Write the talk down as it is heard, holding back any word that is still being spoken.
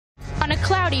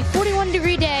cloudy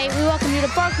 41-degree day, we welcome you to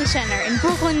Barclays Center in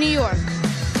Brooklyn, New York,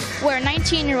 where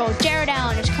 19-year-old Jared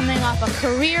Allen is coming off a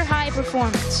career-high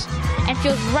performance and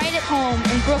feels right at home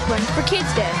in Brooklyn for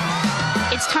Kids Day.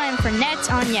 It's time for Nets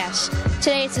on Yes.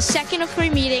 Today it's the second of 3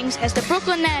 meetings as the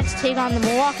Brooklyn Nets take on the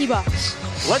Milwaukee Bucks.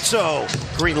 Bledsoe,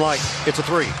 green light, it's a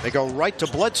 3. They go right to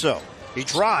Bledsoe. He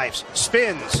drives,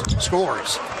 spins,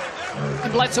 scores.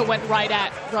 And Bledsoe went right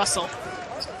at Russell.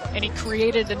 And he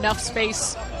created enough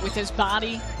space with his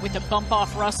body, with a bump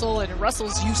off Russell, and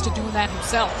Russell's used to doing that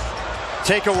himself.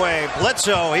 Takeaway,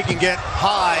 Bledsoe, he can get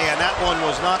high, and that one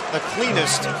was not the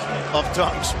cleanest of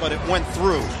dunks, but it went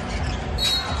through.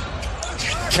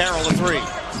 Carroll a 3.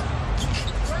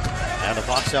 And the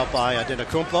box out by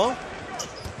Antetokounmpo.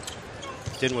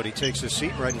 Dinwiddie takes his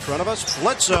seat right in front of us.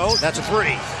 Bledsoe, that's a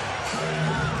 3.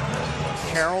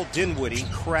 Carroll, Dinwiddie,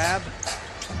 Crabbe,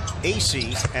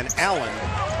 AC, and Allen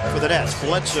for the Nets.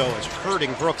 Bledsoe is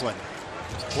hurting Brooklyn.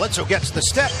 Bledsoe gets the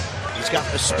step. He's got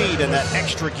the speed and that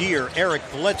extra gear. Eric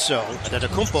Bledsoe.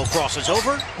 Antetokounmpo crosses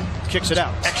over, kicks it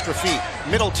out. Extra feet.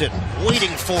 Middleton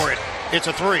waiting for it. It's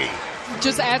a 3.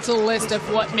 Just adds to the list of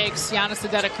what makes Giannis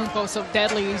Antetokounmpo so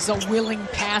deadly. He's a willing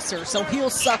passer, so he'll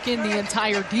suck in the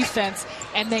entire defense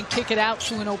and then kick it out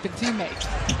to an open teammate.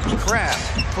 Crabbe,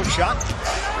 push shot,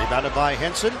 rebounded by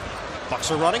Henson. Bucks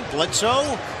are running.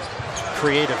 Bledsoe,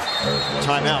 creative.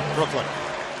 Timeout, Brooklyn.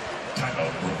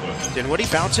 Dinwiddie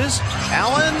bounces.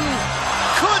 Allen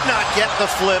could not get the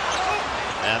flip,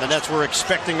 and the Nets were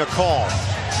expecting a call.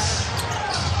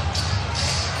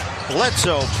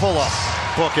 Bledsoe pull up.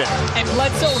 Book it. And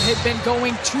Bledsoe had been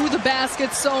going to the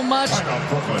basket so much.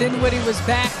 Dinwiddie was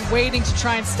back waiting to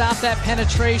try and stop that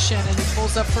penetration, and he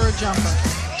pulls up for a jumper.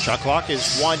 Shot clock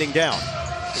is winding down.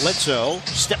 Bledsoe,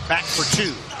 step back for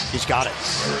 2. He's got it.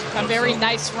 A very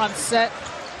nice run set.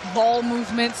 Ball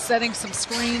movement, setting some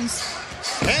screens.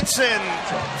 Henson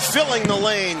filling the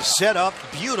lane, set up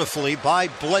beautifully by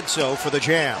Bledsoe for the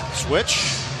jam.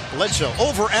 Switch. Bledsoe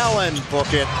over Allen.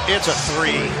 Book it. It's a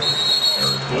 3.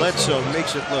 Bledsoe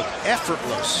makes it look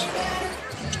effortless.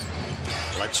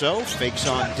 Bledsoe fakes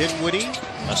on Dinwiddie.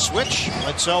 A switch.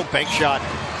 Bledsoe, bank shot.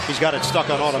 He's got it stuck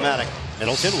on automatic.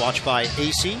 Middleton, watched by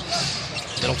AC.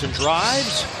 Middleton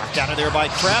drives. Knocked out of there by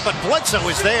Crabbe, but Bledsoe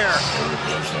is there.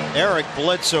 Eric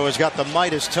Bledsoe has got the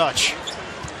Midas touch.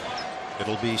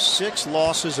 It'll be 6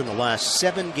 losses in the last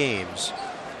 7 games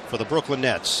for the Brooklyn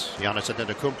Nets. Giannis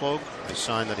Antetokounmpo, a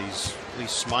sign that he's at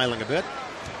least smiling a bit.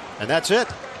 And that's it.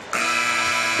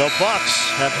 The Bucks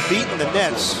have beaten the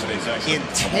Nets in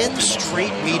 10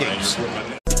 straight meetings.